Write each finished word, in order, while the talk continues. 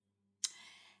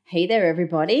Hey there,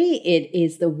 everybody. It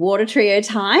is the Water Trio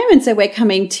time, and so we're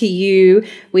coming to you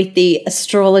with the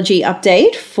astrology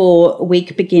update for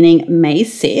week beginning May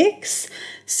 6.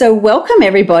 So welcome,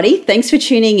 everybody. Thanks for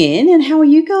tuning in, and how are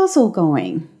you girls all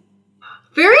going?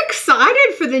 Very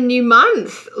excited for the new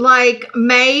month. Like,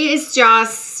 May is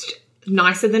just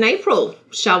nicer than April,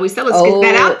 shall we say? Let's get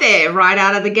that out there right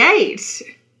out of the gate.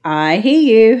 I hear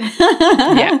you.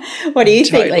 Yeah. What do you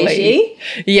think, Leishi?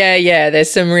 Yeah.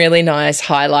 There's some really nice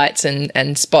highlights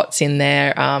and spots in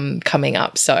there coming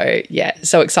up. So, yeah,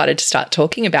 so excited to start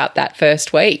talking about that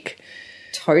first week.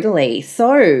 Totally.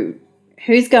 So,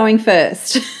 who's going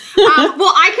first? Well,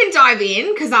 I can dive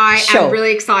in because I am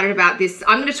really excited about this.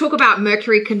 I'm going to talk about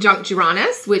Mercury conjunct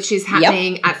Uranus, which is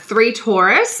happening at 3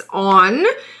 Taurus on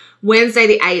Wednesday,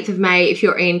 the 8th of May, if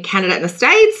you're in Canada and the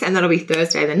States, and that'll be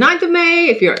Thursday, the 9th of May,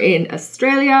 if you're in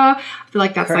Australia. I feel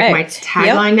like that's like my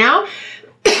tagline now.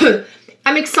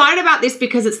 I'm excited about this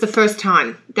because it's the first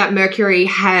time that Mercury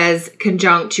has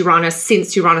conjunct Uranus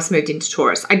since Uranus moved into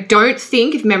Taurus. I don't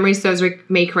think, if memory serves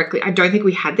me correctly, I don't think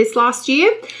we had this last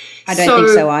year. I don't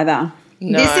think so either.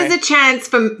 No. This is a chance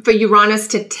for Uranus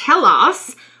to tell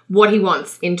us what he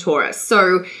wants in Taurus.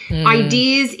 So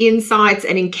ideas, insights,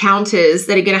 and encounters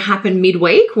that are going to happen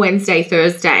midweek, Wednesday,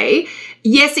 Thursday.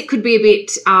 Yes, it could be a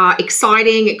bit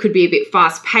exciting. It could be a bit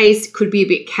fast-paced. It could be a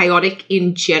bit chaotic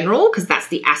in general because that's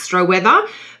the astro weather.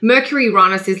 Mercury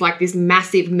Uranus is like this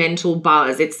massive mental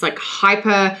buzz. It's like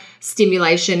hyper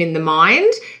stimulation in the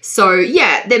mind. So,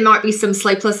 yeah, there might be some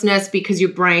sleeplessness because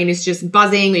your brain is just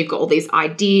buzzing. You've got all these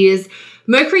ideas.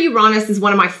 Mercury Uranus is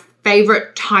one of my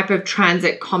favorite type of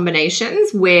transit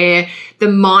combinations where the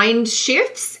mind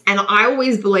shifts, and I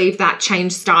always believe that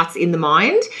change starts in the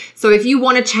mind. So if you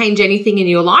want to change anything in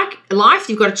your life,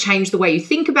 you've got to change the way you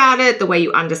think about it, the way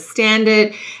you understand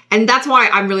it. And that's why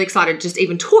I'm really excited just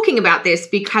even talking about this,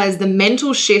 because the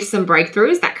mental shifts and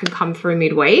breakthroughs that can come through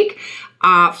midweek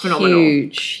are phenomenal.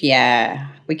 Huge, yeah.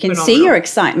 We can see your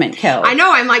excitement, Kel. I know.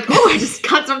 I'm like, I just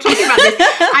can't stop talking about this.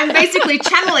 I'm basically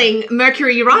channeling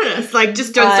Mercury Uranus, like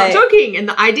just don't stop talking, and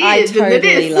the ideas. I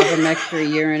totally love a Mercury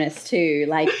Uranus too.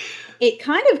 Like, it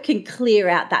kind of can clear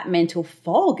out that mental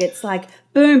fog. It's like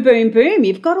boom, boom, boom.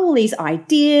 You've got all these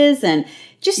ideas and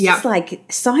just like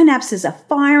synapses are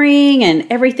firing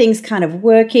and everything's kind of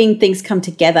working. Things come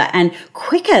together and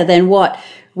quicker than what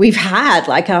we've had,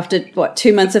 like after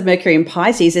 2 months of Mercury in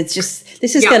Pisces. It's just,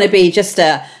 this is going to be just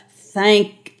a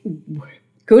thank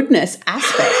goodness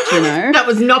aspect, you know. That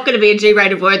was not going to be a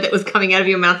G-rated word that was coming out of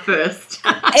your mouth first.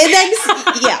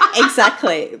 Yeah,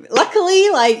 exactly. Luckily,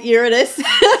 like Uranus,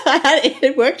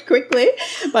 it worked quickly.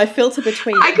 My filter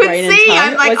between brain and tongue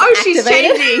I'm like, she's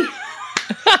changing.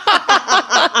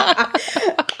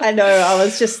 I know. I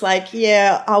was just like,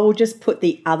 I will just put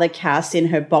the other cast in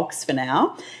her box for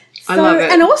now. I love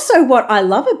it. And also what I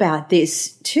love about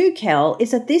this too, Kel,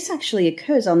 is that this actually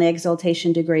occurs on the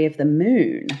exaltation degree of the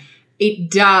moon.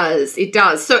 It does.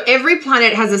 So every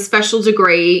planet has a special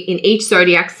degree in each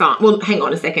zodiac sign. Well, hang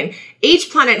on a second.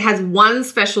 Each planet has one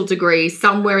special degree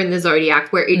somewhere in the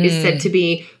zodiac where it is said to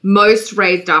be most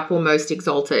raised up or most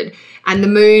exalted. And the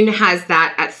moon has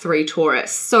that at 3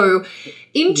 Taurus. So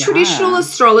in traditional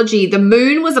astrology, the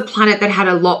moon was a planet that had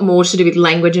a lot more to do with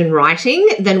language and writing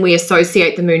than we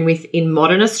associate the moon with in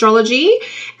modern astrology.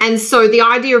 And so the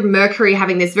idea of Mercury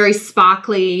having this very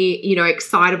sparkly,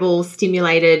 excitable,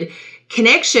 stimulated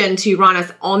connection to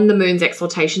Uranus on the moon's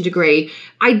exaltation degree,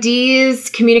 ideas,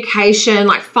 communication,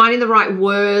 like finding the right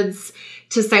words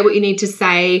to say what you need to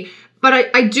say.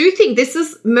 But I do think this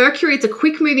is Mercury. It's a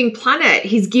quick moving planet.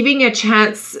 He's giving a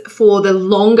chance for the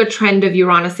longer trend of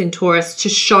Uranus in Taurus to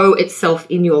show itself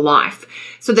in your life.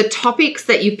 So the topics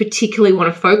that you particularly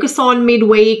want to focus on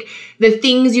midweek, the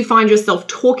things you find yourself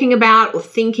talking about or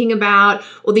thinking about,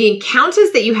 or the encounters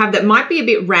that you have that might be a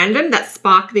bit random that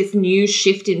spark this new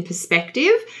shift in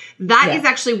perspective, that is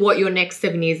actually what your next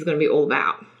 7 years is going to be all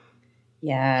about.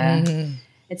 Yeah. Mm-hmm.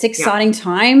 It's exciting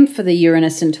time for the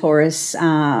Uranus and Taurus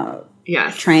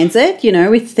transit,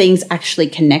 with things actually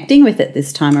connecting with it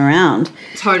this time around.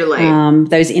 Totally.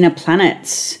 Those inner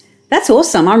planets. That's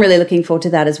awesome. I'm really looking forward to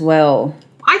that as well.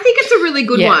 I think it's a really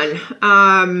good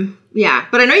one.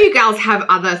 But I know you gals have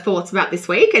other thoughts about this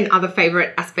week and other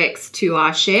favourite aspects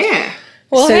to share.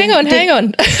 Well, hang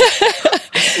on.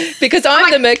 Because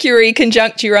I'm the Mercury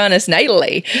conjunct Uranus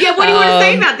natally. Yeah, what do you want to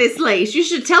say about this, Leish? You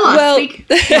should tell us.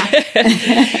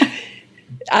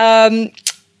 Well,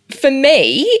 for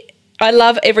me, I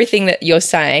love everything that you're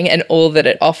saying and all that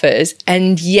it offers,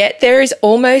 and yet there is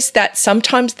almost that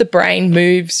sometimes the brain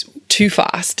moves too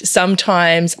fast.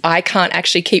 Sometimes I can't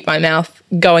actually keep my mouth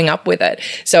going up with it.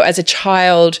 So as a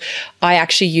child, I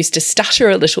actually used to stutter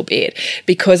a little bit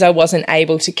because I wasn't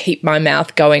able to keep my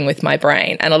mouth going with my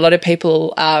brain. And a lot of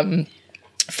people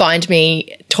find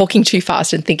me talking too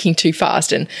fast and thinking too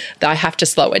fast, and I have to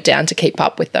slow it down to keep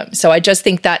up with them. So I just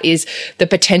think that is the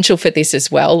potential for this as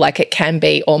well. Like, it can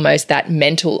be almost that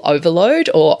mental overload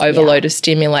or overload of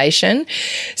stimulation.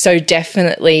 So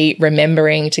definitely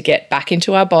remembering to get back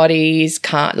into our bodies,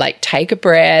 can't like take a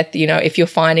breath. You know, if you're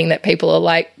finding that people are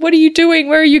like, what are you doing?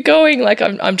 Where are you going? Like,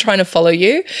 I'm trying to follow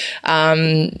you.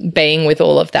 Being with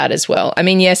all of that as well. I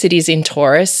mean, yes, it is in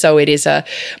Taurus, so it is a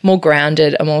more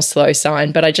grounded, a more slow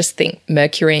sign, but I just think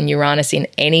Mercury and Uranus in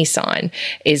any sign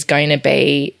is going to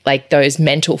be like those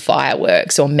mental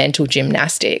fireworks or mental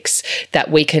gymnastics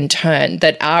that we can turn,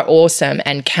 that are awesome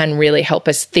and can really help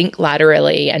us think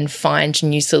laterally and find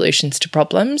new solutions to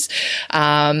problems.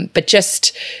 But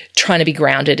just trying to be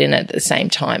grounded in it at the same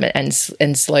time and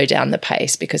slow down the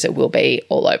pace, because it will be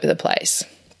all over the place.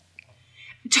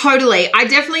 Totally. I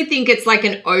definitely think it's like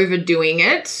an overdoing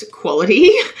it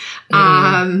quality.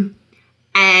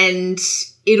 And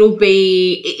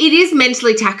it is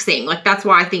mentally taxing. Like, that's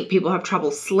why I think people have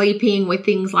trouble sleeping with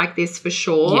things like this, for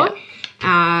sure.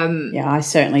 Yeah, I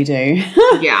certainly do.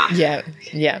 Yeah.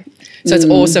 So it's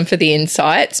awesome for the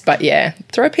insights, but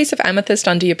throw a piece of amethyst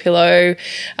under your pillow.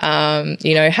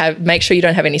 Make sure you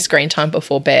don't have any screen time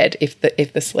before bed if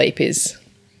the sleep is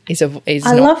I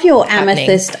love your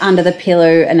amethyst under the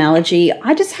pillow analogy.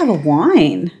 I just have a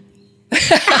wine.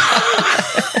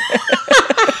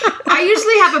 I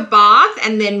usually have a bath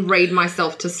and then read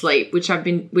myself to sleep, which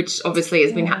obviously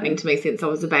has been happening to me since I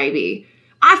was a baby.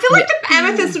 I feel like the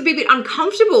amethyst would be a bit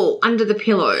uncomfortable under the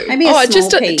pillow. Maybe piece,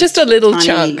 just a little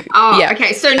tiny chunk.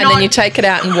 Okay. So then you take it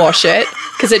out and wash it,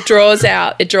 because it draws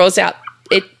out.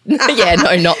 Yeah,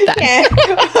 no, not that. Yeah.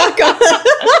 Oh, God.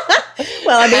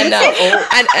 Well, I mean,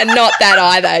 and not that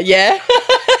either. Yeah.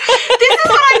 This is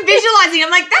what I'm visualizing. I'm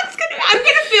like, I'm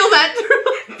gonna feel that through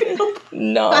my pillow.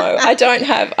 No, I don't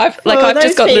have. I've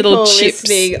just got little chips.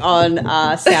 Listening on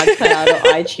SoundCloud or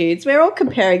iTunes, we're all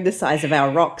comparing the size of our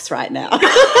rocks right now.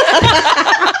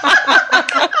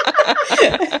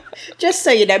 Just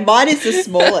so you know, mine is the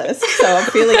smallest, so I'm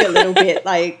feeling a little bit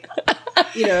like, I'm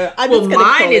just going to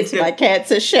crawl into my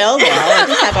cancer shell now and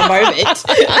just have a moment.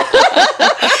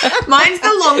 Mine's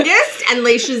the longest and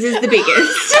Leisha's is the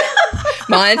biggest.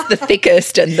 Mine's the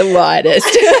thickest and the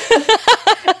widest.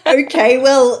 Okay,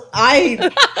 well,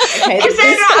 Cassandra,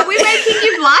 are we making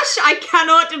you blush? I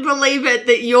cannot believe it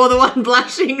that you're the one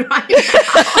blushing right now.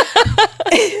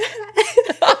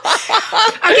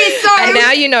 Okay, so... And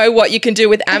now you know what you can do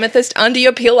with amethyst under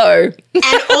your pillow.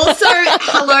 And also,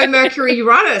 hello, Mercury,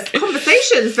 Uranus.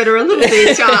 Conversations that are a little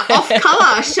bit off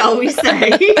colour, shall we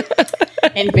say.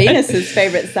 And Venus's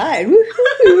favourite sign.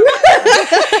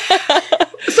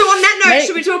 So on that note,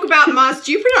 should we talk about Mars,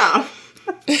 Jupiter?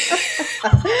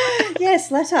 Yes,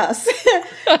 let us.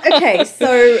 Okay,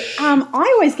 so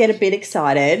I always get a bit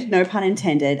excited, no pun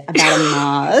intended, about a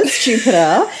Mars,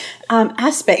 Jupiter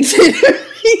aspect.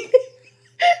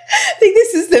 I think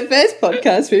this is the first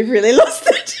podcast we've really lost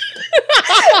it.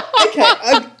 Okay,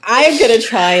 I am going to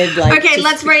try and Okay,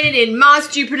 let's rein it in. Mars,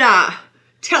 Jupiter.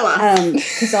 Tell us.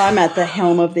 Because I'm at the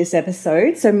helm of this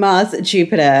episode. So Mars,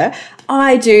 Jupiter.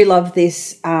 I do love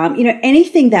this.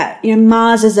 Anything that,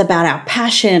 Mars is about our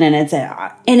passion and it's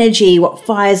our energy, what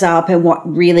fires up and what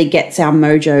really gets our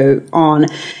mojo on.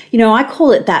 I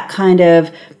call it that kind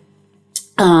of,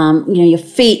 your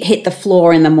feet hit the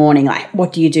floor in the morning, like,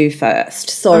 what do you do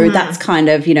first? So that's kind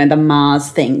of, the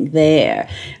Mars thing there.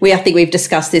 I think we've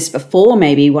discussed this before,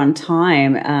 maybe one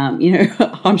time,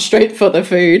 I'm straight for the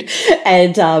food.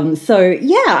 And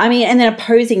and then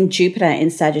opposing Jupiter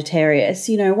in Sagittarius,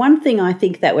 one thing I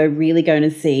think that we're really going to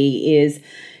see is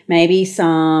maybe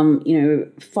some,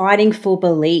 fighting for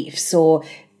beliefs or,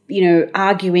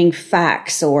 arguing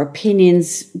facts or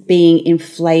opinions being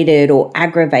inflated or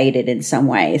aggravated in some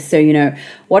way. So,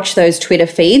 watch those Twitter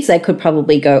feeds. They could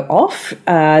probably go off.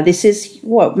 This is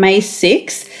May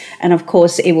 6th. And of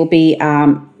course it will be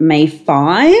May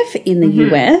 5 in the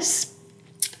US.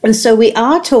 And so we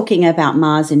are talking about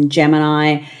Mars in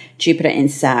Gemini, Jupiter in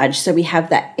Sag. So we have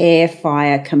that air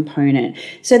fire component.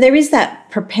 So there is that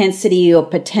propensity or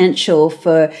potential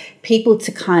for people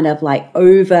to kind of like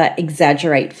over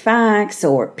exaggerate facts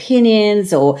or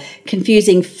opinions or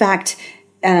confusing fact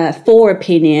for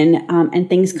opinion and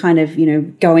things kind of,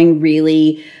 going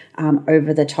really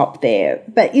over the top there.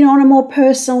 But, on a more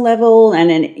personal level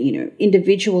and an,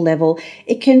 individual level,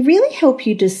 it can really help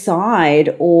you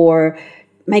decide or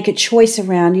make a choice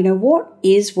around, what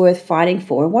is worth fighting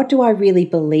for and what do I really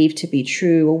believe to be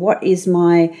true, or what is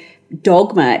my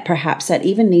dogma perhaps that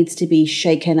even needs to be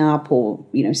shaken up or,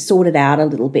 sorted out a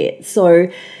little bit. So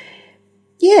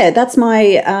yeah, that's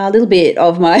my little bit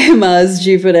of my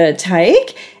Mars-Jupiter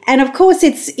take. And of course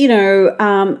it's,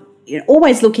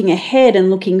 always looking ahead and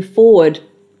looking forward.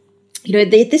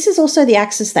 This is also the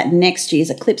axis that next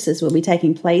year's eclipses will be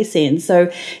taking place in.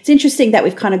 So it's interesting that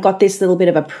we've kind of got this little bit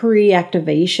of a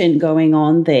pre-activation going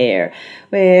on there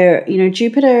where,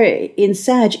 Jupiter in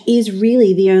Sag is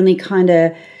really the only kind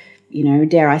of,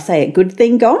 dare I say it, good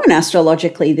thing going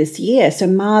astrologically this year. So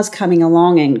Mars coming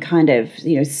along and kind of,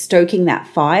 stoking that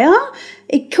fire,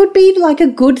 it could be like a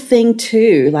good thing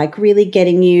too, like really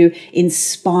getting you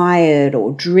inspired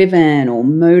or driven or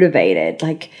motivated.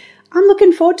 Like, I'm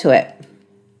looking forward to it.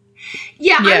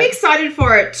 Yeah, I'm excited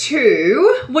for it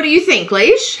too. What do you think,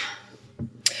 Leash?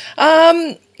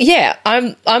 Yeah,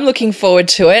 I'm looking forward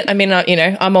to it. I mean,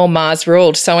 I'm all Mars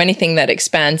ruled, so anything that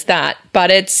expands that.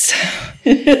 But it's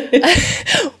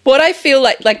what I feel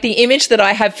like the image that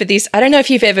I have for this. I don't know if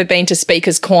you've ever been to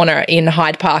Speaker's Corner in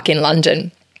Hyde Park in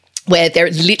London, where there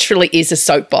literally is a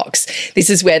soapbox. This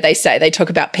is where they talk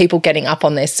about people getting up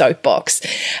on their soapbox,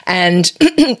 and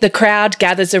the crowd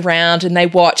gathers around and they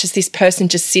watch as this person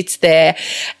just sits there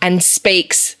and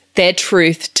speaks their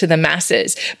truth to the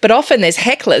masses. But often there's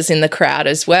hecklers in the crowd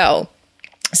as well.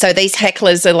 So these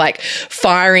hecklers are like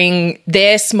firing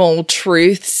their small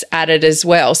truths at it as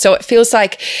well. So it feels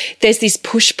like there's this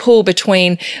push-pull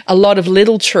between a lot of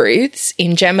little truths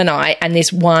in Gemini and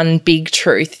this one big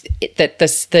truth that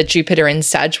the Jupiter in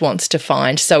Sag wants to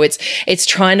find. So it's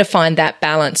trying to find that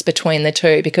balance between the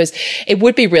two, because it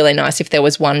would be really nice if there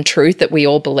was one truth that we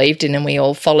all believed in and we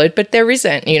all followed, but there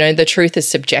isn't. The truth is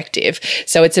subjective.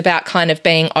 So it's about kind of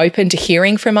being open to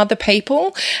hearing from other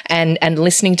people and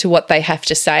listening to what they have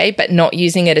to say, but not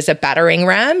using it as a battering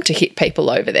ram to hit people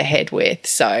over the head with.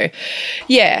 So,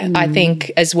 yeah, I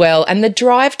think as well. And the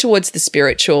drive towards the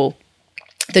spiritual,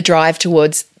 the drive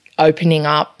towards opening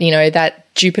up, that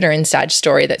Jupiter in Sag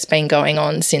story that's been going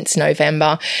on since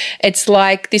November. It's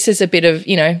like this is a bit of,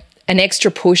 an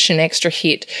extra push, an extra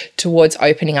hit towards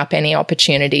opening up any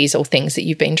opportunities or things that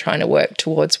you've been trying to work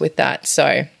towards with that.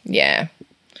 So, yeah.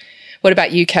 What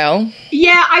about you, Kel?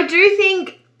 Yeah, I do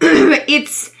think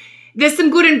there's some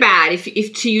good and bad,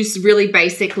 if to use really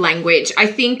basic language. I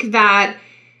think that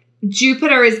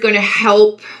Jupiter is going to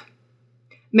help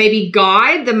maybe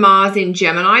guide the Mars in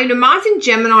Gemini. Mars in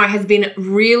Gemini has been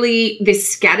really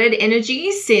this scattered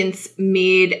energy since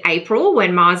mid-April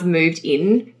when Mars moved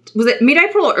in. Was it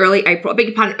mid-April or early April? I beg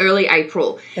your pardon, early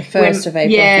April. The 1st of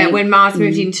April. Yeah, when Mars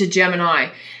moved into Gemini.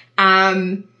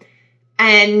 And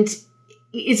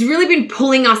it's really been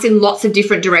pulling us in lots of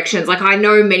different directions. Like, I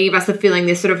know many of us are feeling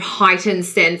this sort of heightened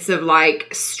sense of like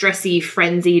stressy,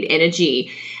 frenzied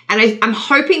energy. And I'm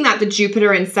hoping that the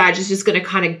Jupiter in Sag is just going to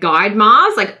kind of guide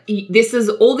Mars. Like, this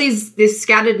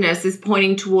scatteredness is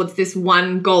pointing towards this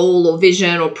one goal or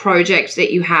vision or project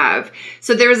that you have.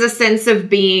 So there is a sense of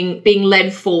being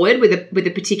led forward with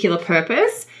a particular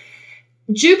purpose.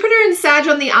 Jupiter in Sag,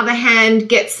 on the other hand,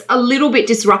 gets a little bit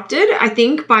disrupted, I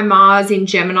think, by Mars in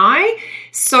Gemini.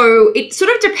 So it sort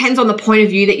of depends on the point of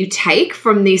view that you take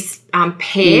from this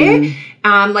pair.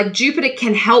 Like, Jupiter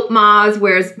can help Mars,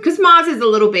 whereas because Mars is a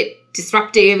little bit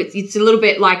disruptive, it's a little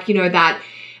bit like, that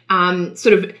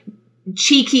sort of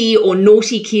cheeky or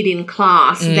naughty kid in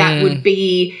class that would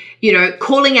be,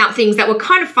 calling out things that were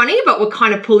kind of funny but were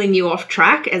kind of pulling you off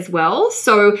track as well.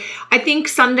 So I think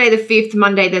Sunday the 5th,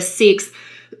 Monday the 6th,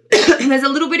 there's a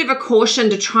little bit of a caution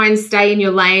to try and stay in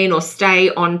your lane or stay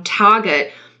on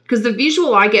target, because the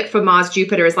visual I get for Mars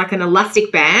Jupiter is like an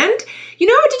elastic band. Did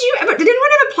anyone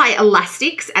ever play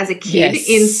elastics as a kid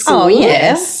in school? Oh,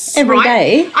 yes. Every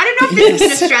day. I don't know if this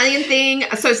is an Australian thing.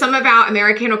 So some of our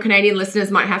American or Canadian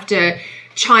listeners might have to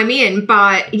chime in.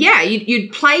 But, yeah,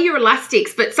 you'd play your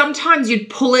elastics, but sometimes you'd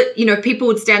pull it, people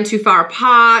would stand too far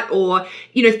apart, or,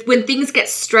 when things get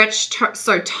stretched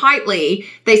so tightly,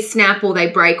 they snap or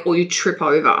they break or you trip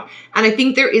over. And I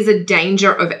think there is a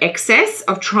danger of excess,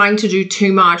 of trying to do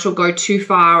too much or go too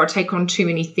far or take on too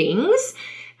many things.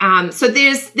 So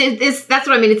there's that's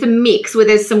what I mean. It's a mix where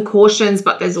there's some cautions,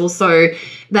 but there's also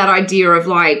that idea of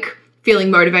like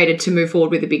feeling motivated to move forward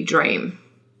with a big dream.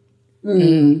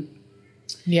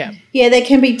 Yeah. Yeah, there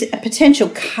can be a potential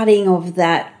cutting of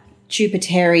that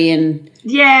Jupiterian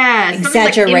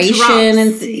exaggeration. Like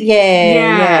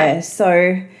and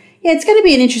So, it's going to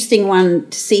be an interesting one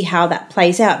to see how that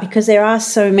plays out, because there are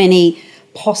so many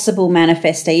possible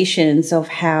manifestations of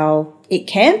how it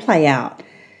can play out.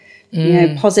 you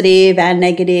know, positive and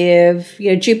negative.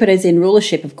 You know, Jupiter's in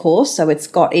rulership, of course, so it's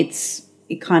got its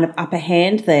kind of upper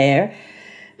hand there.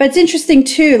 But it's interesting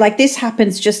too, like this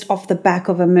happens just off the back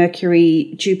of a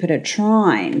Mercury-Jupiter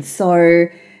trine. So,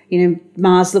 you know,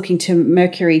 Mars looking to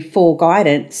Mercury for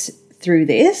guidance through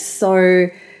this. So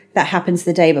that happens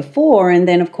the day before. And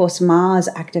then, of course, Mars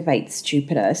activates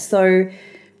Jupiter. So,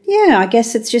 yeah, I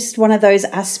guess it's just one of those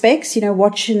aspects, you know,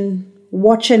 watch and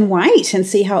wait and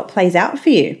see how it plays out for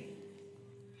you.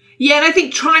 Yeah, and I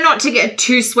think try not to get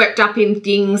too swept up in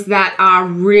things that are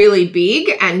really big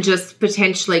and just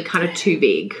potentially kind of too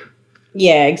big.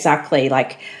 Yeah, exactly.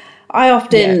 Like I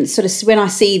often sort of, when I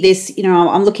see this, you know,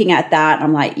 I'm looking at that,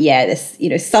 I'm like, yeah, this, you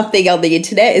know, something on the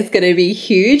internet is going to be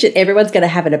huge and everyone's going to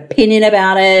have an opinion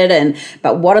about it.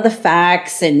 But what are the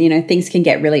facts? And, you know, things can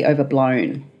get really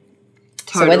overblown.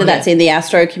 Totally. So whether that's in the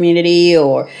astro community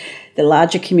or the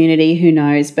larger community, who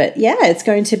knows? But yeah, it's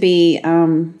going to be,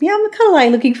 I'm kind of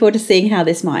like looking forward to seeing how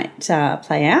this might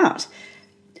play out.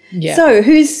 Yeah. So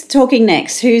who's talking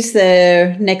next? Who's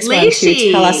the next one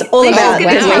to tell us all about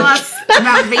tell us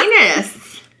about Venus?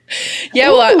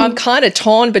 Yeah, well, I'm kind of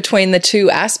torn between the two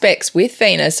aspects with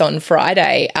Venus on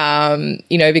Friday,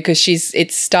 you know, because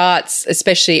it starts,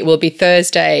 especially it will be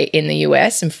Thursday in the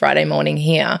US and Friday morning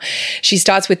here. She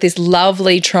starts with this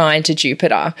lovely trine to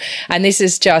Jupiter. And this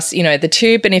is just, you know, the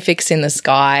two benefics in the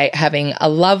sky having a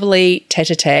lovely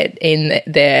tete-a-tete in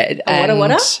there.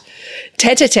 What?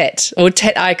 Tete-a-tete. Or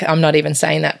I'm not even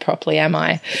saying that properly, am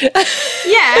I?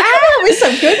 Yeah, with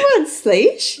some good ones,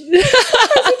 Leash. You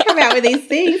come out with these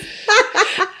things.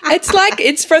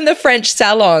 It's from the French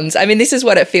salons. I mean, this is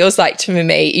what it feels like to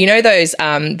me. You know those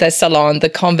the salon, the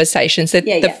conversations that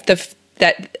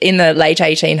that in the late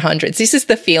 1800s. This is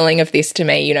the feeling of this to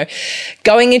me, you know,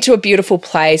 going into a beautiful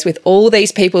place with all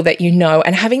these people that you know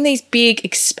and having these big,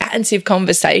 expansive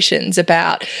conversations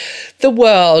about the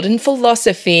world and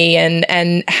philosophy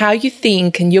and how you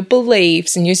think and your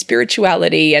beliefs and your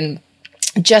spirituality and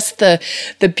just the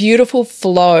beautiful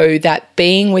flow that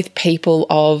being with people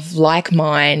of like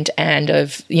mind and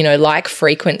of, you know, like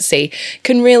frequency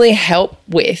can really help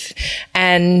with.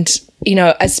 And, you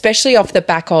know, especially off the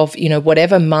back of, you know,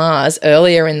 whatever Mars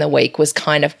earlier in the week was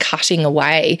kind of cutting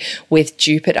away with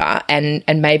Jupiter and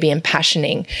maybe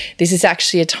impassioning. This is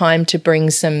actually a time to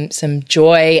bring some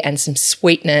joy and some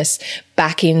sweetness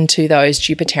back into those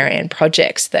Jupiterian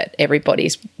projects that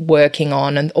everybody's working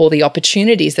on and all the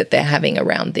opportunities that they're having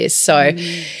around this. So,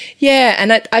 yeah,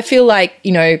 and I feel like,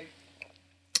 you know,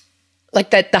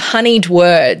 like that the honeyed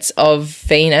words of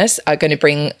Venus are going to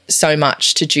bring so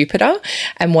much to Jupiter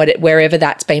and wherever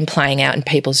that's been playing out in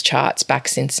people's charts back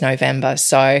since November.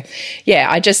 So, yeah,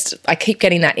 I keep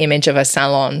getting that image of a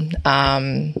salon.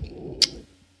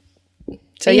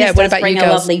 So, Venus what about bring you a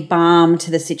girls? lovely balm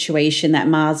to the situation that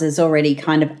Mars has already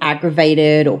kind of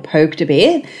aggravated or poked a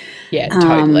bit. Yeah,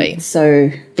 totally.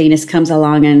 So Venus comes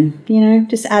along and, you know,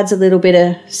 just adds a little bit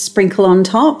of sprinkle on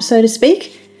top, so to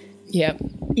speak. Yeah.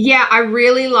 Yeah, I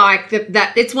really like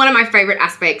that. It's one of my favorite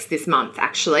aspects this month,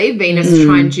 actually. Venus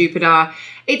trine Jupiter.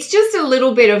 It's just a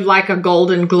little bit of like a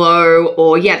golden glow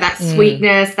or, that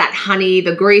sweetness, that honey,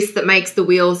 the grease that makes the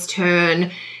wheels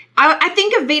turn. I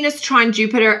think of Venus trine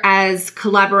Jupiter as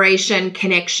collaboration,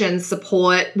 connection,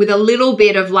 support with a little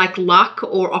bit of like luck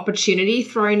or opportunity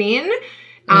thrown in.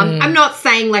 I'm not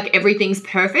saying like everything's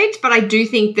perfect, but I do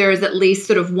think there is at least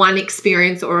sort of one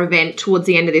experience or event towards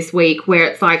the end of this week where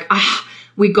it's like,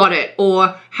 we got it,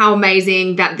 or how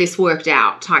amazing that this worked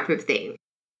out type of thing.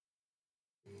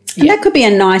 And that could be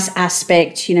a nice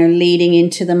aspect, you know, leading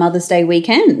into the Mother's Day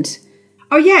weekend.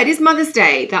 Oh, yeah, it is Mother's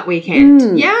Day that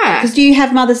weekend. Yeah. Because do you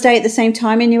have Mother's Day at the same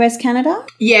time in US, Canada?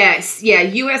 Yes. Yeah,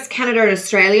 US, Canada and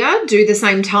Australia do the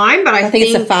same time, but I think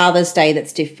it's a Father's Day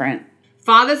that's different.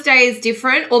 Father's Day is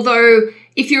different, although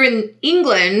if you're in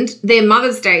England, their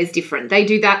Mother's Day is different. They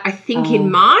do that, I think,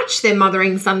 in March, their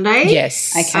Mothering Sunday.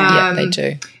 Yes. Okay. Yeah, they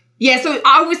do. Yeah, so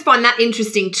I always find that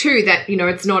interesting too, that, you know,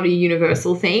 it's not a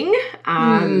universal thing.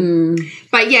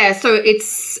 But, yeah, so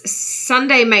it's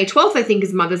Sunday, May 12th, I think,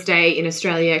 is Mother's Day in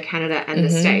Australia, Canada and the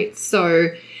States. So,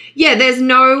 yeah,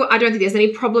 I don't think there's any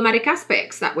problematic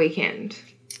aspects that weekend.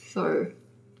 So...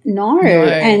 No.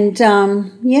 And,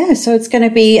 so it's going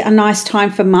to be a nice time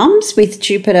for mums with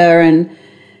Jupiter and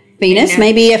Venus. Yeah.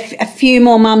 Maybe a few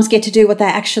more mums get to do what they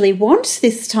actually want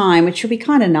this time, which will be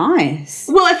kind of nice.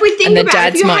 Well, if we think and the about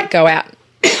dads might go out.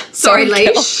 Sorry,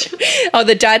 Leash.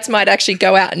 The dads might actually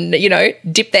go out and, you know,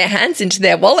 dip their hands into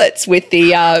their wallets with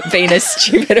the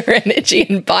Venus-Jupiter energy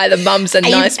and buy the mums a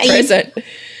nice present.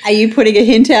 Are you putting a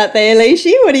hint out there,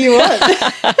 Leashy? What do you want?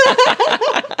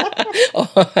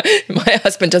 My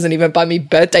husband doesn't even buy me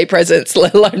birthday presents,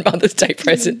 let alone Mother's Day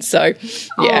presents. So,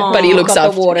 yeah, but he looks got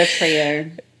after the water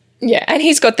trio. Yeah, and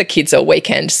he's got the kids all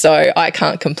weekend, so I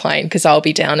can't complain because I'll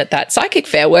be down at that psychic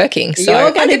fair working. So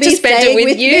You're I get to spend it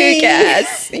with you,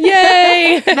 Cass.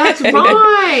 Yay! That's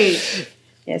right.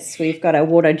 Yes, we've got a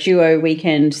water duo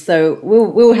weekend, so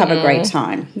we'll have a great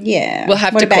time. Yeah. We'll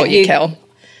have to call you, Kel.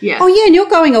 Yeah. Oh, yeah, and you're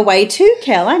going away too,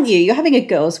 Kel, aren't you? You're having a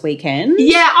girls' weekend.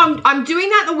 Yeah, I'm doing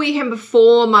that the weekend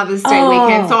before Mother's Day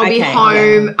weekend, so I'll be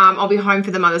home. Yeah. I'll be home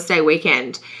for the Mother's Day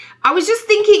weekend. I was just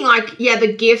thinking, like,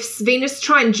 the gifts, Venus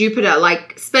trine Jupiter,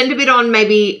 like, spend a bit on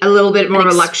maybe a little bit more of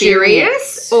a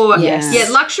luxurious or,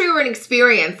 luxury or an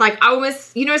experience. Like, I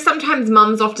almost, sometimes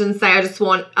mums often say, I just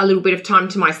want a little bit of time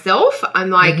to myself.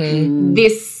 I'm like,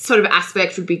 this sort of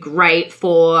aspect would be great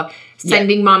for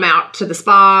sending mum out to the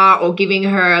spa or giving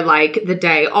her, like, the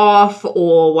day off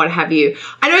or what have you.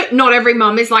 I know not every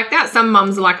mum is like that. Some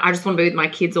mums are like, I just want to be with my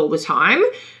kids all the time.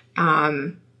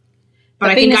 But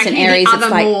I Venus think and Aries, it's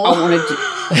like, more. I want to do.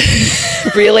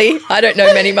 Really? I don't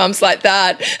know many mums like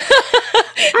that. But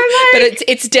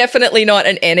it's definitely not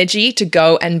an energy to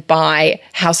go and buy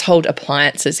household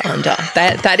appliances under.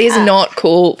 That is not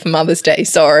cool for Mother's Day,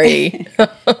 sorry.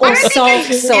 Or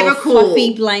socks or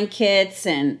fluffy blankets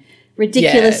and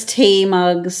ridiculous tea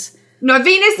mugs. No,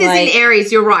 Venus is in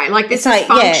Aries, you're right. Like, this is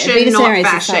function, not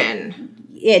fashion.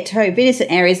 Venus and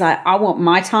Aries, like, I want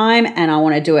my time and I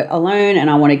want to do it alone and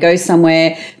I want to go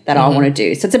somewhere that I want to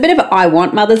do. So it's a bit of a I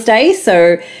want Mother's Day.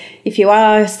 So if you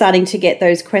are starting to get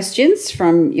those questions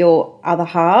from your other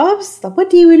halves, like, what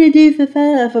do you want to do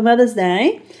for Mother's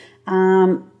Day?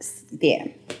 I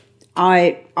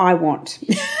want.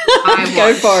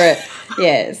 Go for it.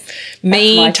 Yes.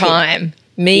 Me time.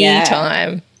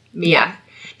 Time. Yeah.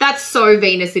 That's so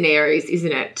Venus in Aries,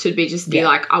 isn't it? To be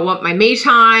like, I want my me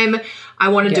time. I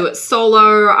want to do it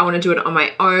solo. I want to do it on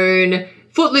my own.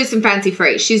 Footloose and fancy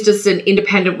free. She's just an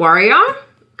independent warrior,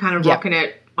 kind of rocking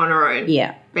it on her own.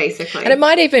 Yeah. Basically. And it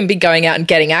might even be going out and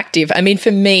getting active. I mean,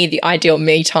 for me, the ideal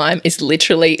me time is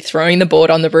literally throwing the board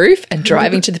on the roof and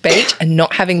driving to the beach and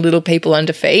not having little people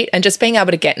under feet and just being able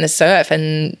to get in the surf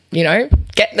and,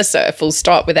 get in the surf full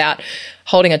stop without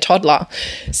holding a toddler.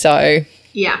 So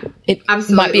yeah, it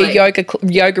absolutely. might be a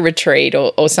yoga retreat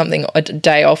or something, a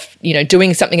day off,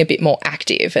 doing something a bit more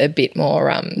active, a bit more,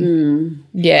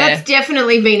 That's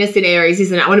definitely Venus in Aries,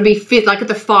 isn't it? I want to be fit, like at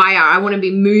the fire. I want to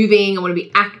be moving. I want to be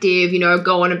active,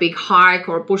 go on a big hike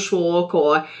or a bushwalk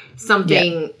or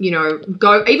something,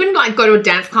 go to a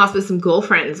dance class with some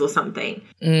girlfriends or something.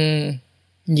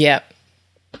 Yeah.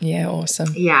 Yeah, awesome.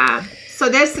 Yeah. So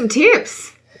there's some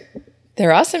tips.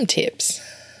 There are some tips.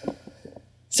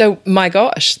 So, my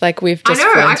gosh, like we've just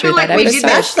flown through that episode. We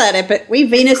smashed that, but we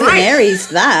Venus and Aries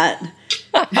that.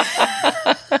 Well,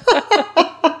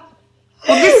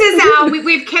 this is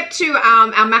we've kept to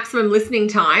our maximum listening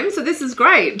time, so this is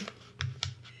great.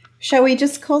 Shall we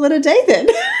just call it a day then?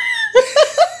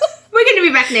 We're going to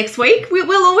be back next week.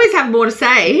 We'll always have more to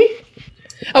say.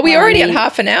 Are we already at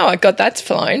half an hour? God, that's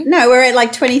flown. No, we're at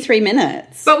like 23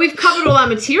 minutes. But we've covered all our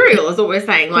material, is what we're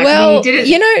saying. Like, well,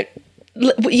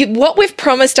 what we've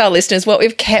promised our listeners, what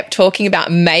we've kept talking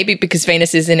about, maybe because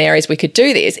Venus is in Aries we could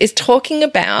do this, is talking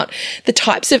about the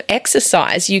types of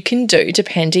exercise you can do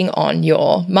depending on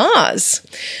your Mars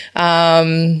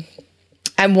and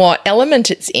what element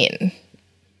it's in.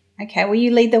 Okay, will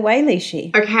you lead the way,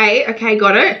 Lishi? Okay,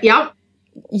 got it. Yep.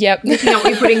 Looking at what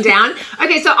you're putting down.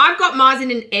 Okay, so I've got Mars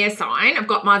in an air sign. I've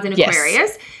got Mars in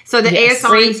Aquarius. So the air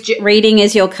signs... reading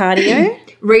is your cardio?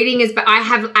 Reading is... But I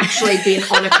have actually been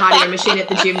on a cardio machine at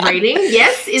the gym reading.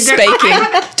 Yes.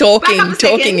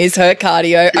 Talking is her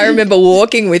cardio. I remember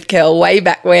walking with Kel way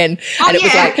back when. And it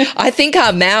was like, I think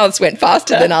our mouths went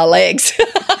faster than our legs.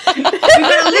 We've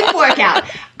got a lip workout.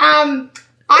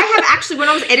 I have actually, when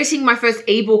I was editing my first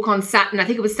ebook on Saturn, I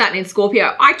think it was Saturn in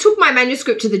Scorpio, I took my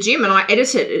manuscript to the gym and I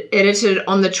edited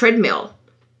on the treadmill.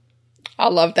 I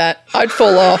love that. I'd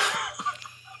fall off.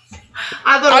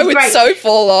 I would great. So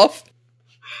fall off.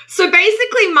 So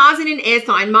basically, Mars in an air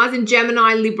sign, Mars in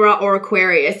Gemini, Libra, or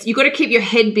Aquarius, you got to keep your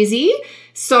head busy.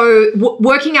 So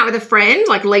working out with a friend,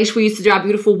 like Leash, we used to do our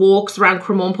beautiful walks around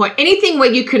Cremorne Point, anything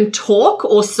where you can talk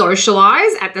or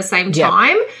socialize at the same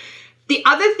time. The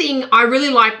other thing, I really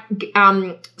like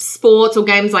sports or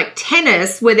games like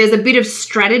tennis where there's a bit of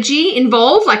strategy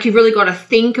involved, like you've really got to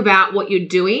think about what you're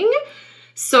doing.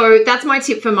 So that's my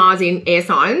tip for Mars in air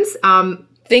signs.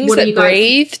 Things that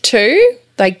breathe too?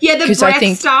 The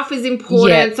breath stuff is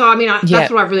important. So,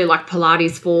 that's what I really like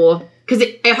Pilates for, because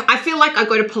I feel like I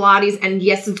go to Pilates and,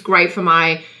 yes, it's great for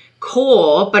my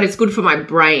core, but it's good for my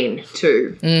brain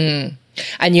too.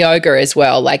 And yoga as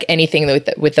well, like anything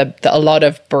with a lot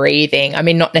of breathing. I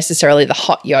mean, not necessarily the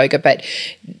hot yoga, but,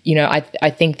 you know, I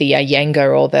think the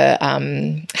Iyengar or the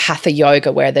Hatha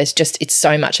yoga, where there's just, it's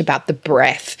so much about the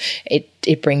breath.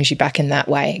 It brings you back in that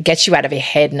way. It gets you out of your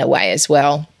head in a way as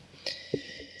well.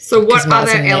 So what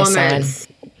other elements?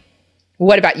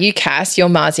 What about you, Cass? You're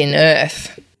Mars in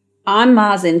Earth. I'm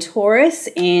Mars in Taurus,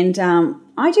 and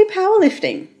I do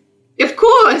powerlifting. Of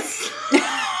course.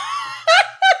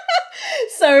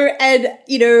 So, and,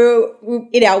 you know,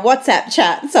 in our WhatsApp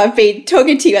chats, I've been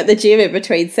talking to you at the gym in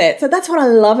between sets. So that's what I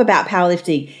love about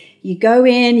powerlifting. You go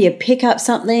in, you pick up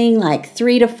something like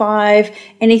 3 to 5,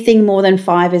 anything more than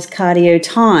 5 is cardio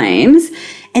times.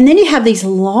 And then you have these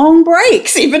long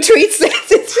breaks in between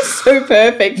sets. It's just so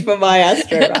perfect for my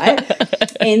astro,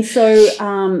 right? And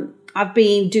so I've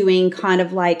been doing kind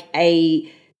of like a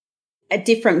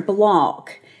different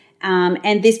block.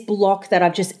 And this block that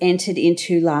I've just entered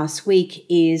into last week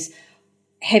is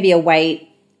heavier weight,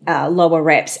 lower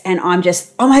reps. And I'm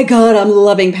just, oh my God, I'm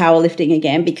loving powerlifting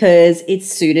again because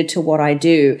it's suited to what I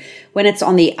do. When it's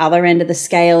on the other end of the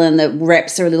scale and the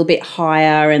reps are a little bit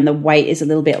higher and the weight is a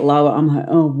little bit lower, I'm like,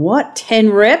 oh, what?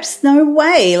 10 reps? No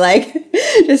way. Like,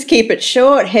 just keep it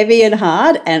short, heavy and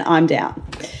hard, and I'm down.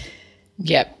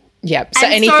 Yep. Yep. So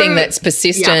anything that's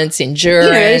persistence, endurance.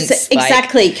 You know, so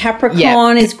exactly.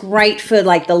 Capricorn is great for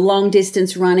like the long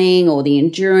distance running or the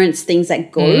endurance, things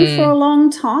that go for a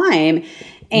long time.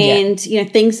 And, you know,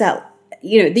 things that,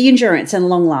 you know, the endurance and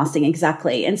long lasting.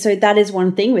 Exactly. And so that is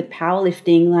one thing with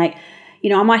powerlifting. Like,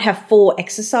 you know, I might have 4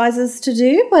 exercises to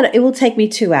do, but it will take me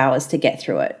 2 hours to get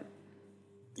through it.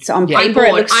 So on paper,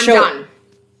 it looks short. Done.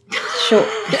 Short.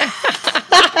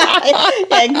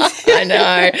 I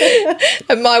know.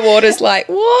 And my water's like,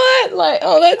 what? Like,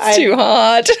 oh, that's too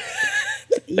hard.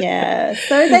 Yeah.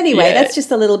 So anyway, that's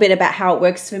just a little bit about how it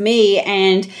works for me.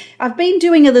 And I've been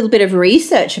doing a little bit of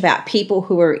research about people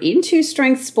who are into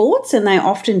strength sports, and they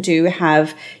often do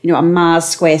have, you know, a Mars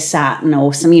square Saturn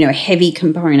or some, you know, heavy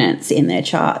components in their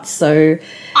charts. So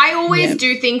I always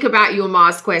do think about your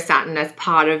Mars square Saturn as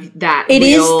part of that. It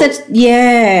is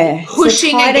that,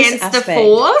 pushing against the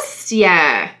force.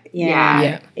 Yeah.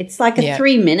 It's like a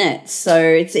 3 minutes. So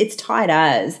it's tight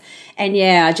as. And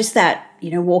just that, you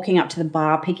know, walking up to the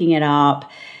bar, picking it up.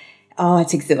 Oh,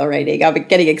 it's exhilarating. I'm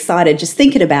getting excited just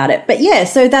thinking about it. But yeah,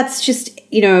 so that's just,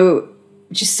 you know,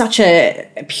 just such a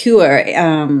pure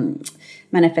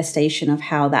manifestation of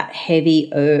how that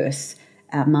heavy earth,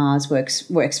 Mars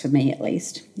works for me at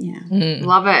least. Yeah.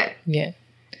 Love it. Yeah.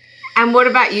 And what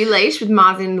about you, Leash, with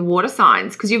Mars in the water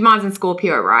signs? Because you have Mars in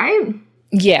Scorpio, right?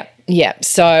 Yeah.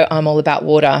 So I'm all about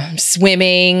water.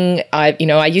 Swimming.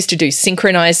 I used to do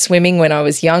synchronized swimming when I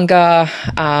was younger.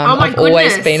 I've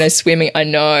always been a swimming. I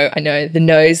know. The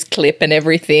nose clip and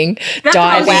everything. That's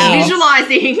diving. What I was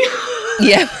visualizing.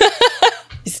 Yeah.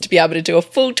 Used to be able to do a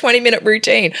full 20-minute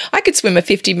routine. I could swim a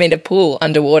 50-meter pool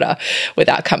underwater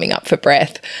without coming up for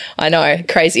breath. I know,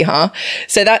 crazy, huh?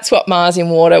 So that's what Mars in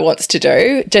water wants to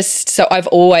do. Just so I've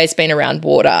always been around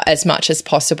water as much as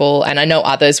possible, and I know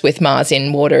others with Mars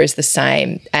in water is the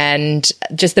same. And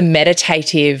just the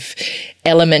meditative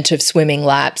element of swimming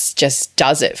laps just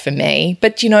does it for me.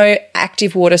 But, you know,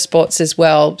 active water sports as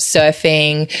well,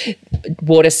 surfing,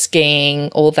 water skiing,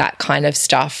 all that kind of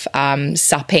stuff.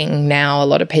 Supping now, a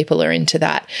lot of people are into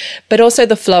that. But also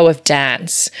the flow of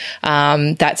dance.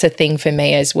 That's a thing for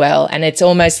me as well. And it's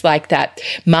almost like that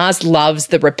Mars loves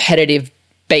the repetitive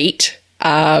beat.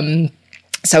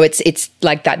 So it's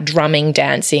like that drumming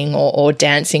dancing or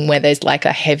dancing where there's like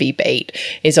a heavy beat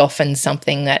is often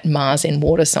something that Mars in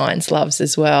water signs loves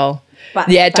as well. But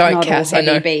don't Cass. I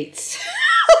know. Beats.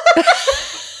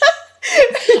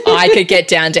 I could get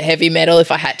down to heavy metal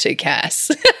if I had to,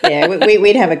 Cass. Yeah,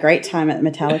 we'd have a great time at the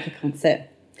Metallica concert.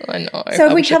 I know. So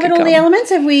have we covered all the elements?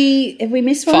 Have we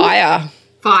missed one? Fire.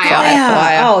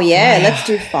 Oh yeah, let's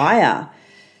do fire.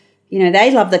 You know,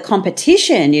 they love the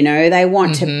competition, you know, they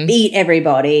want to beat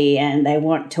everybody and they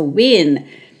want to win.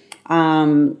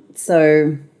 And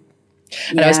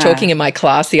I was talking in my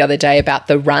class the other day about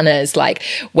the runners, like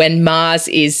when Mars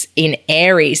is in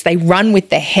Aries, they run with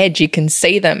their head, you can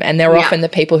see them, and they're often the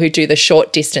people who do the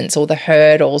short distance or the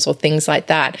hurdles or things like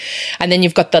that. And then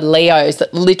you've got the Leos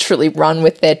that literally run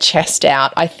with their chest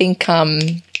out. I think,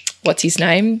 what's his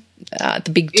name?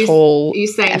 The big, tall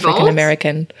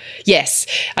African-American. Yes.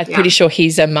 I'm pretty sure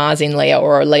he's a Mars in Leo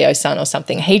or a Leo sun or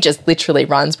something. He just literally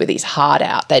runs with his heart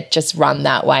out. They just run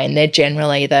that way, and they're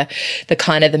generally the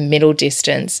kind of the middle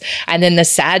distance. And then the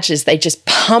Sages, they just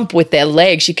pump with their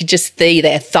legs. You could just see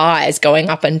their thighs going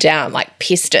up and down like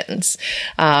pistons.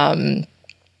 And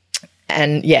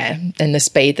and the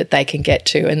speed that they can get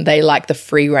to, and they like the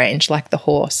free range like the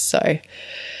horse. So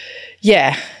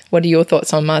yeah, what are your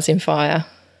thoughts on Mars in Fire?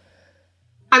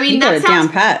 I mean, that sounds down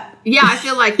pat. Yeah, I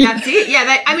feel like that's it. Yeah,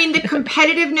 the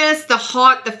competitiveness, the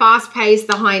hot, the fast pace,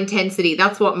 the high intensity,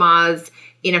 that's what Mars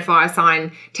in a fire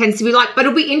sign tends to be like. But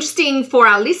it'll be interesting for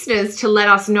our listeners to let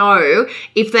us know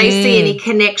if they see any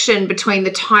connection between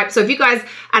the type. So if you guys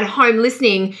at home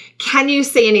listening, can you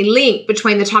see any link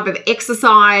between the type of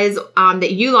exercise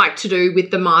that you like to do with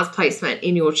the Mars placement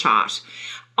in your chart?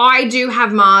 I do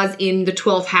have Mars in the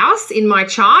 12th house in my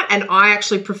chart, and I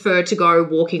actually prefer to go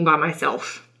walking by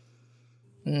myself.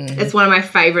 It's one of my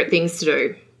favorite things to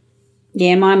do.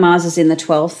 Yeah, my Mars is in the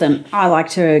 12th, and I like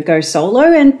to go solo,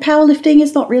 and powerlifting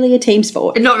is not really a team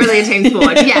sport. Not really a team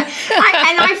sport, yeah.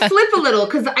 I flip a little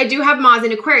because I do have Mars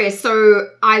in Aquarius, so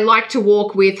I like to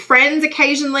walk with friends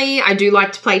occasionally. I do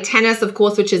like to play tennis, of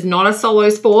course, which is not a solo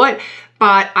sport.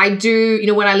 But I do,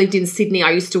 when I lived in Sydney, I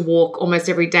used to walk almost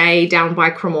every day down by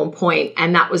Cremorne Point,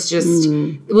 and that was just,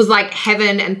 it was like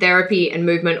heaven and therapy and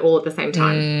movement all at the same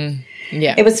time.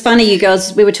 Yeah. It was funny, you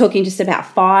girls, we were talking just about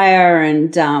fire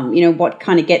and, what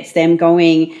kind of gets them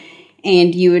going,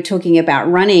 and you were talking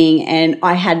about running, and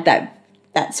I had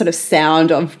that sort of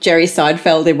sound of Jerry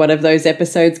Seinfeld in one of those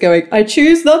episodes going, I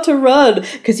choose not to run,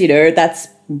 because, that's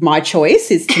my choice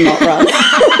is to not run.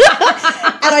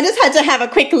 And I just had to have a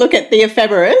quick look at the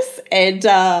ephemeris and,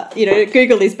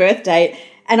 Google his birth date.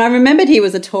 And I remembered he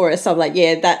was a Taurus. So I'm like,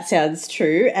 yeah, that sounds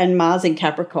true. And Mars in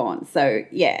Capricorn. So,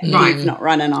 yeah, he's not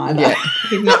running either. Yeah.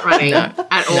 He's not running at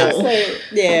all. So,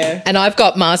 yeah. And I've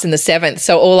got Mars in the 7th.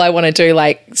 So all I want to do,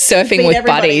 like, surfing with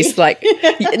buddies. Like,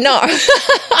 no.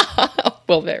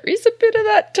 Well, there is a bit of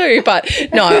that too. But,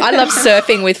 no, I love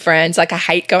surfing with friends. Like, I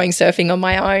hate going surfing on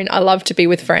my own. I love to be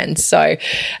with friends. So,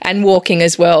 and walking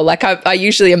as well. Like, I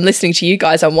usually am listening to you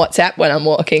guys on WhatsApp when I'm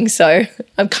walking. So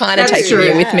I'm kind of taking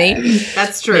you with me.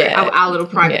 That's true. Yeah. Our little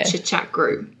private chit-chat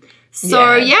group.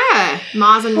 So,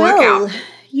 Mars and workout.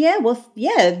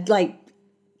 Like,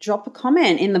 drop a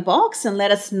comment in the box and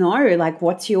let us know, like,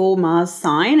 what's your Mars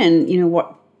sign and,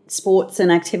 what sports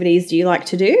and activities do you like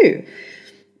to do?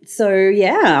 So,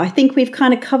 I think we've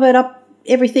kind of covered up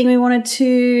everything we wanted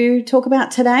to talk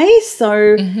about today.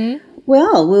 So,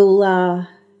 we'll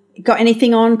got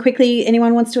anything on quickly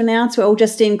anyone wants to announce? We're all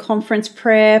just in conference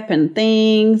prep and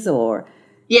things, or...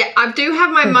 Yeah, I do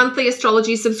have my monthly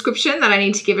astrology subscription that I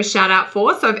need to give a shout out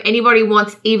for. So if anybody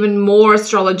wants even more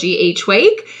astrology each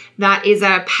week, that is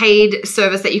a paid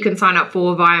service that you can sign up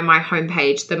for via my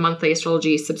homepage, the monthly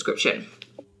astrology subscription.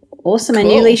 Awesome. Cool.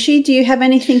 And you, Lishi, do you have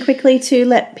anything quickly to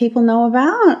let people know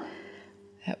about?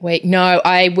 That week? No,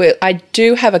 I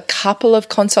do have a couple of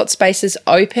consult spaces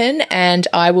open, and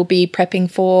I will be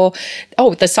prepping for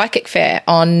the psychic fair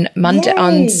on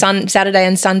Monday, Saturday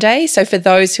and Sunday. So for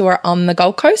those who are on the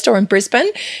Gold Coast or in Brisbane,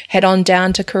 head on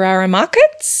down to Carrara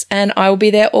Markets, and I will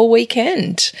be there all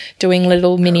weekend doing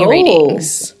little mini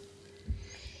readings.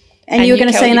 And you were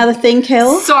going to say another thing,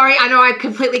 Kel? Sorry, I know I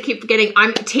completely keep forgetting.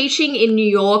 I'm teaching in New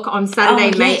York on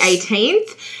Saturday, May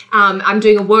 18th. I'm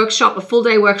doing a full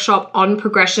day workshop on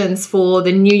progressions for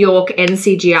the New York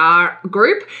NCGR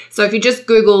group. So if you just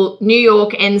Google New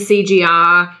York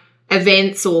NCGR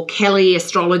events or Kelly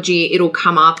Astrology, it'll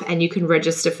come up and you can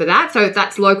register for that. So if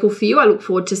that's local for you, I look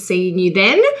forward to seeing you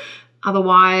then.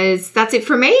 Otherwise, that's it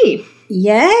from me.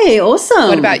 Yay, awesome.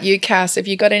 What about you, Cass? Have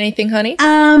you got anything, honey?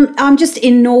 I'm just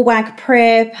in NORWAC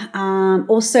prep.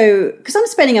 Also, because I'm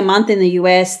spending a month in the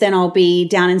US, then I'll be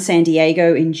down in San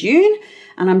Diego in June.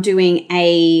 And I'm doing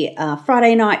a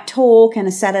Friday night talk and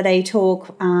a Saturday talk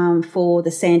for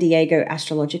the San Diego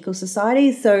Astrological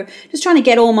Society. So just trying to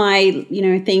get all my,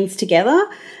 things together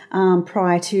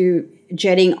prior to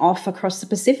jetting off across the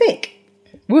Pacific.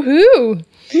 Woohoo!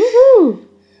 Woohoo!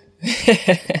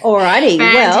 Alrighty.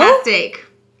 Fantastic. Well,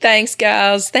 thanks,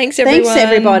 gals. Thanks, everyone. Thanks,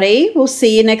 everybody. We'll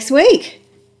see you next week.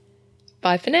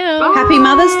 Bye for now. Bye. Happy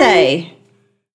Mother's Day.